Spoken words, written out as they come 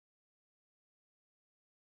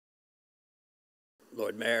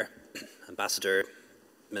Lord Mayor, Ambassador,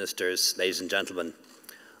 Ministers, ladies and gentlemen,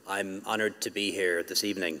 I'm honoured to be here this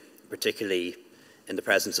evening, particularly in the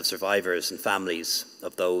presence of survivors and families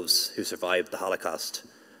of those who survived the Holocaust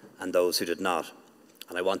and those who did not.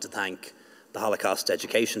 And I want to thank the Holocaust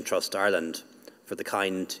Education Trust Ireland for the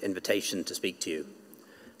kind invitation to speak to you.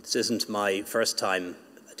 This isn't my first time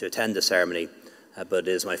to attend the ceremony, but it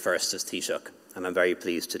is my first as Taoiseach, and I'm very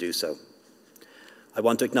pleased to do so. I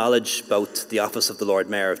want to acknowledge both the Office of the Lord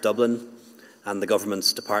Mayor of Dublin and the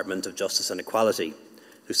Government's Department of Justice and Equality,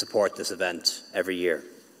 who support this event every year.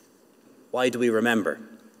 Why do we remember?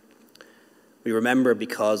 We remember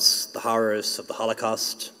because the horrors of the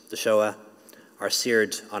Holocaust, the Shoah, are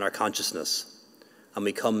seared on our consciousness, and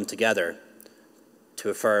we come together to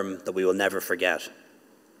affirm that we will never forget.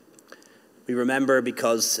 We remember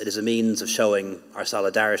because it is a means of showing our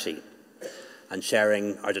solidarity and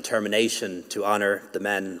sharing our determination to honour the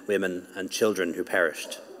men, women and children who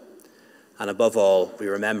perished. And above all, we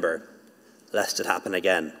remember lest it happen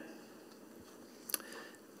again.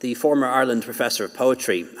 The former Ireland Professor of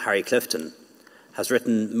Poetry, Harry Clifton, has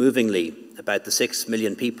written movingly about the 6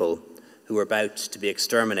 million people who were about to be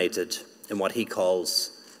exterminated in what he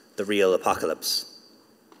calls the real apocalypse.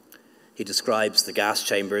 He describes the gas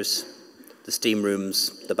chambers, the steam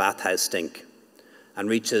rooms, the bathhouse stink, and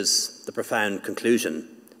reaches the profound conclusion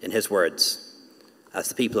in his words, "As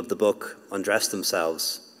the people of the book undressed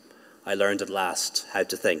themselves, I learned at last how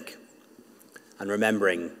to think." And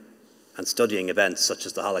remembering and studying events such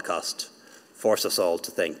as the Holocaust force us all to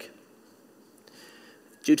think.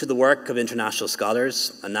 Due to the work of international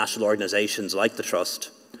scholars and national organisations like the Trust,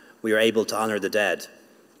 we are able to honour the dead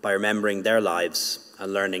by remembering their lives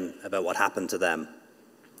and learning about what happened to them.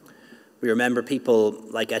 We remember people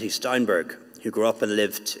like Etty Steinberg, who grew up and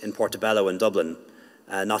lived in Portobello in Dublin,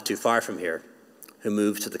 not too far from here, who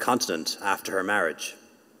moved to the continent after her marriage.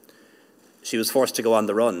 She was forced to go on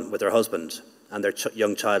the run with her husband and their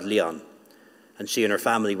young child Leon, and she and her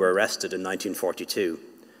family were arrested in 1942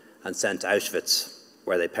 and sent to Auschwitz,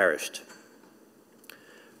 where they perished.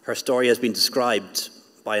 Her story has been described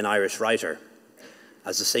by an Irish writer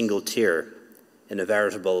as a single tear in a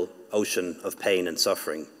veritable ocean of pain and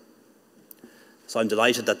suffering. So I'm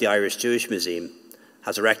delighted that the Irish Jewish Museum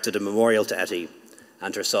has erected a memorial to Etty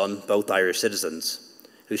and her son, both Irish citizens,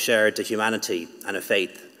 who shared a humanity and a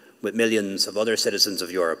faith with millions of other citizens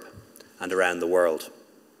of Europe and around the world.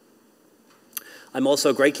 I'm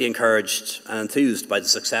also greatly encouraged and enthused by the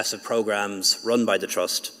success of programmes run by the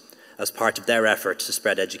Trust as part of their effort to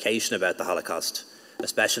spread education about the Holocaust,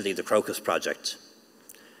 especially the Crocus Project.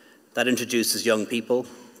 That introduces young people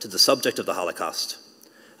to the subject of the Holocaust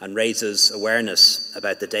and raises awareness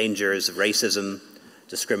about the dangers of racism,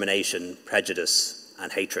 discrimination, prejudice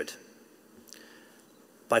and hatred.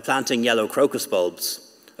 By planting yellow crocus bulbs,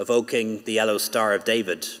 evoking the yellow Star of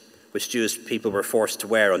David, which Jewish people were forced to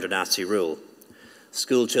wear under Nazi rule,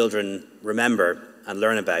 school children remember and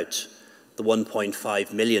learn about the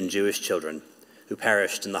 1.5 million Jewish children who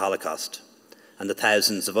perished in the Holocaust and the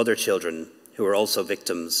thousands of other children who were also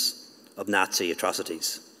victims of Nazi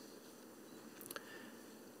atrocities.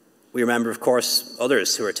 We remember, of course,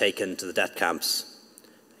 others who were taken to the death camps: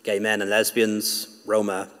 gay men and lesbians,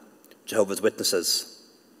 Roma, Jehovah's Witnesses,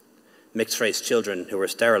 mixed-race children who were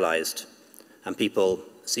sterilised, and people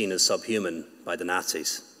seen as subhuman by the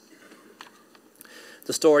Nazis.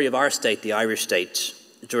 The story of our state, the Irish state,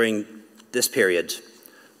 during this period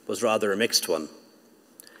was rather a mixed one.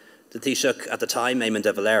 The Taoiseach at the time, Eamon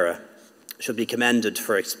de Valera, should be commended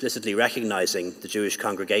for explicitly recognising the Jewish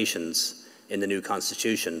congregations in the new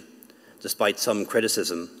constitution, despite some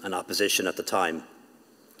criticism and opposition at the time.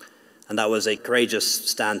 And that was a courageous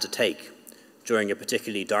stand to take during a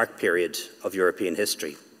particularly dark period of European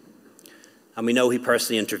history. And we know he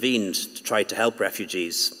personally intervened to try to help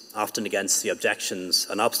refugees, often against the objections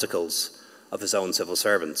and obstacles of his own civil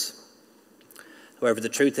servants. However, the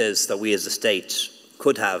truth is that we as a state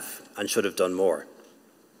could have and should have done more.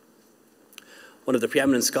 One of the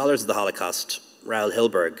preeminent scholars of the Holocaust, Raoul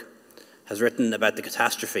Hilberg, has written about the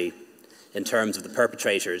catastrophe in terms of the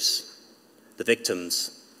perpetrators, the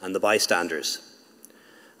victims, and the bystanders.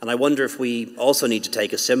 And I wonder if we also need to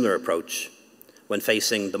take a similar approach when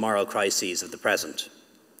facing the moral crises of the present.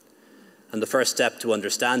 And the first step to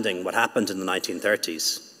understanding what happened in the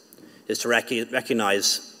 1930s is to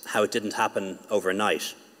recognise how it didn't happen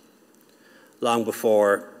overnight. Long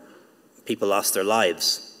before people lost their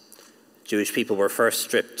lives, Jewish people were first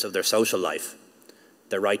stripped of their social life,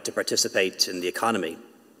 their right to participate in the economy,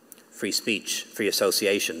 free speech, free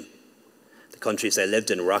association. The countries they lived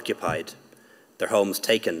in were occupied, their homes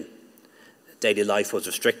taken, daily life was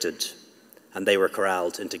restricted, and they were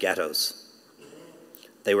corralled into ghettos.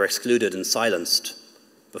 They were excluded and silenced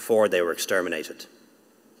before they were exterminated.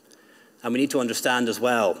 And we need to understand as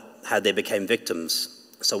well how they became victims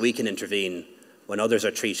so we can intervene when others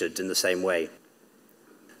are treated in the same way.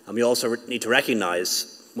 And we also need to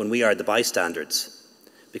recognize when we are the bystanders,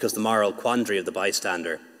 because the moral quandary of the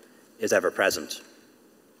bystander is ever present.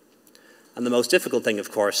 And the most difficult thing,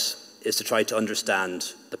 of course, is to try to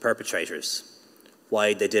understand the perpetrators,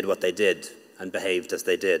 why they did what they did and behaved as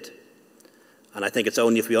they did. And I think it's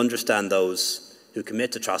only if we understand those who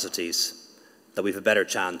commit atrocities that we have a better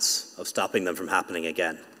chance of stopping them from happening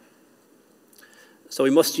again. So we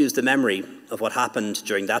must use the memory of what happened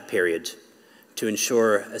during that period to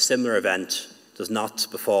ensure a similar event does not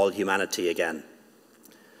befall humanity again.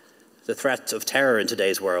 The threat of terror in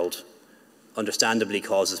today's world understandably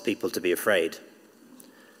causes people to be afraid,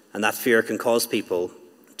 and that fear can cause people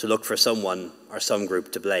to look for someone or some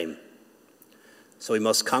group to blame. So we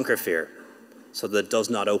must conquer fear so that it does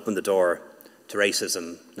not open the door to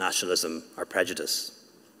racism, nationalism, or prejudice.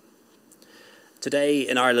 Today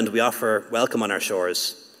in Ireland we offer welcome on our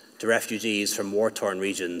shores to refugees from war-torn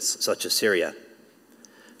regions such as Syria,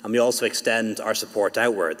 and we also extend our support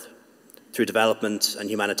outward through development and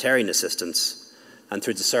humanitarian assistance and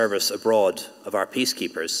through the service abroad of our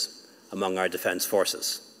peacekeepers among our defence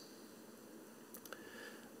forces.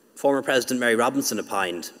 Former President Mary Robinson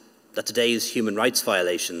opined that today's human rights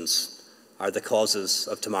violations are the causes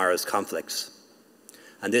of tomorrow's conflicts.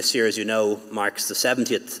 And this year, as you know, marks the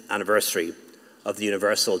 70th anniversary of the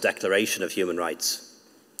Universal Declaration of Human Rights.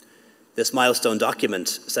 This milestone document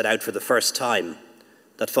set out for the first time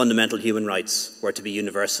that fundamental human rights were to be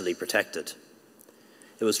universally protected.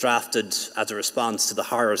 It was drafted as a response to the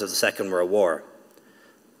horrors of the Second World War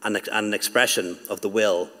and an expression of the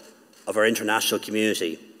will of our international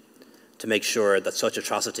community to make sure that such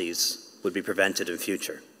atrocities would be prevented in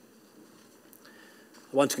future.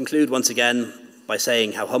 I want to conclude once again by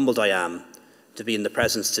saying how humbled I am to be in the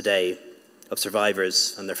presence today of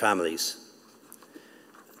survivors and their families.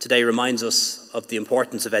 Today reminds us of the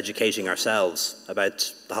importance of educating ourselves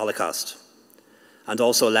about the Holocaust, and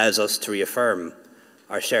also allows us to reaffirm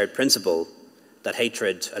our shared principle that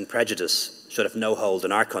hatred and prejudice should have no hold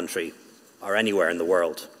in our country or anywhere in the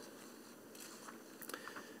world.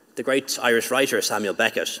 The great Irish writer Samuel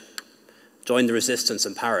Beckett joined the resistance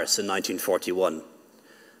in Paris in 1941.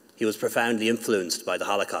 He was profoundly influenced by the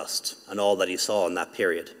Holocaust and all that he saw in that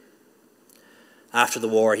period. After the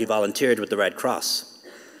war, he volunteered with the Red Cross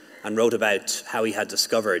and wrote about how he had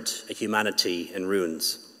discovered a humanity in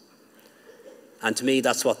ruins. And to me,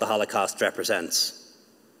 that's what the Holocaust represents: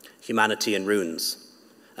 humanity in ruins,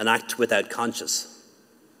 an act without conscience.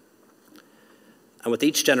 And with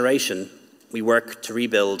each generation, we work to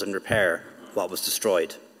rebuild and repair what was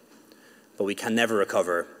destroyed, but we can never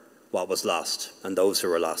recover what was lost and those who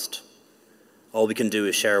were lost. All we can do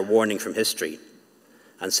is share a warning from history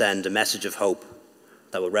and send a message of hope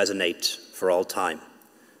that will resonate for all time.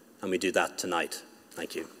 And we do that tonight.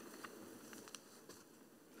 Thank you.